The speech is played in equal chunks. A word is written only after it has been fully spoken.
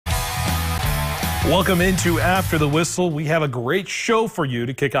Welcome into After the Whistle. We have a great show for you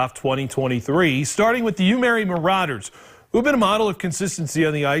to kick off 2023, starting with the UMary Marauders, who have been a model of consistency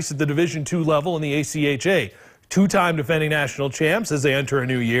on the ice at the Division II level in the ACHA. Two-time defending national champs as they enter a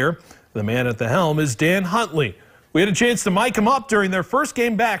new year. The man at the helm is Dan Huntley. We had a chance to mic him up during their first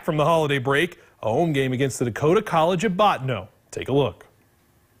game back from the holiday break, a home game against the Dakota College at Bottineau. Take a look.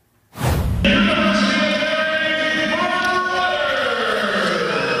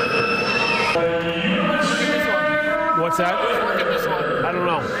 What's that? I don't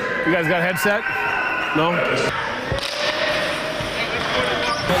know. You guys got a headset? No?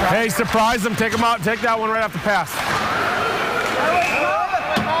 Hey, surprise them. Take them out. Take that one right off the pass.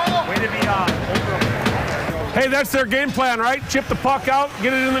 Way to be on. Hey, that's their game plan, right? Chip the puck out,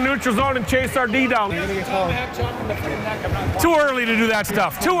 get it in the neutral zone, and chase our D down. Too early to do that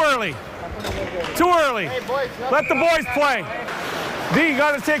stuff. Too early. Too early. Let the boys play. D, you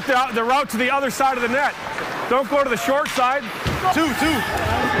got to take the route to the other side of the net. Don't go to the short side. Two.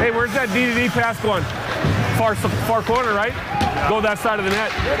 Hey, where's that D-to-D pass going? Far corner, right? Go that side of the net.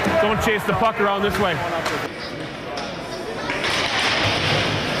 Don't chase the puck around this way.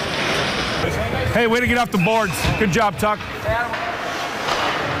 Hey, way to get off the boards. Good job, Tuck.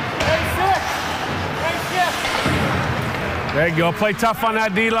 There you go. Play tough on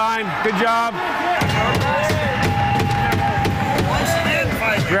that D-line. Good job.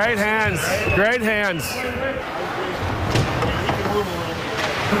 Great hands. Great hands.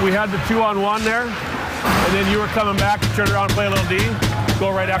 We had the 2-on-1 there, and then you were coming back to turn around and play a little D.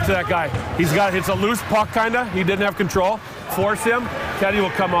 Go right after that guy. It's a loose puck, kind of. He didn't have control. Force him. Teddy will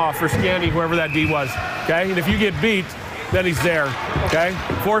come off, or Scanny, whoever that D was. Okay? And if you get beat, then he's there. Okay?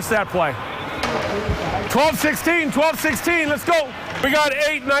 Force that play. 12-16, 12-16. Let's go. We got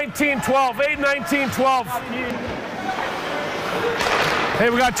 8-19-12, 8-19-12. Hey,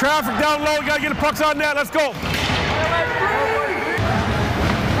 we got traffic down low. We got to get the pucks on net. Let's go.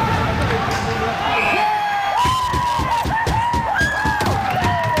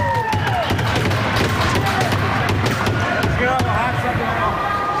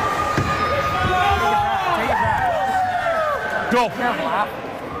 Go.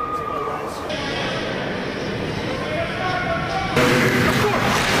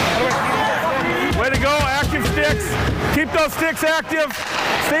 Way to go, active sticks. Keep those sticks active.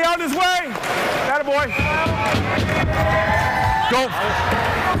 Stay out his way. Attaboy. Go.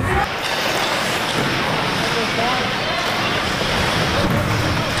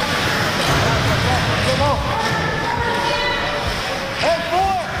 Hey, 4.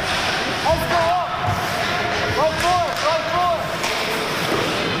 Let's go up. Go 4.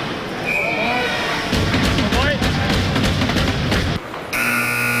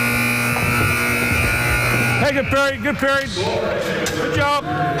 Hey, good period, good period. Good job.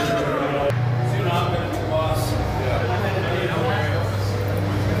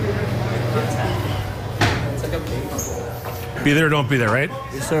 Be there or don't be there, right?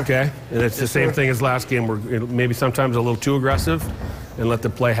 Yes, sir. Okay. And it's the same thing as last game. We're maybe sometimes a little too aggressive and let the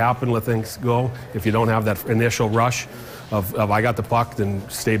play happen, let things go. If you don't have that initial rush of I got the puck, then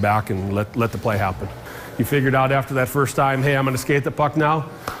stay back and let the play happen. You figured out after that first time, hey, I'm going to skate the puck now.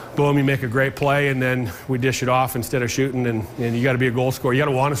 Boom, you make a great play, and then we dish it off instead of shooting, and you got to be a goal scorer. You got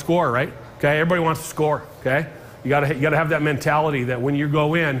to want to score, right? Okay, everybody wants to score, okay? You got to have that mentality that when you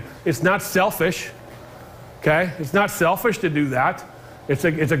go in, it's not selfish, okay? It's not selfish to do that. It's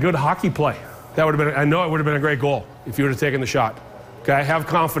a good hockey play. That would have been, I know it would have been a great goal if you would have taken the shot, okay? Have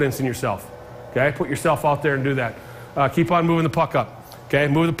confidence in yourself, okay? Put yourself out there and do that. Keep on moving the puck up, okay?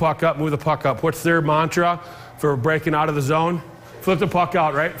 Move the puck up, move the puck up. What's their mantra for breaking out of the zone? Flip the puck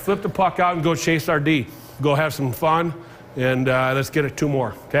out, right? Flip the puck out and go chase our D. Go have some fun, and let's get it 2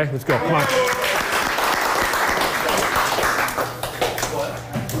 more, okay? Let's go, come on.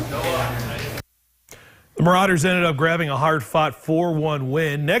 The Marauders ended up grabbing a hard-fought 4-1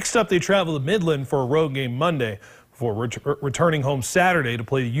 win. Next up, they travel to Midland for a road game Monday before returning home Saturday to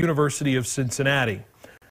play the University of Cincinnati.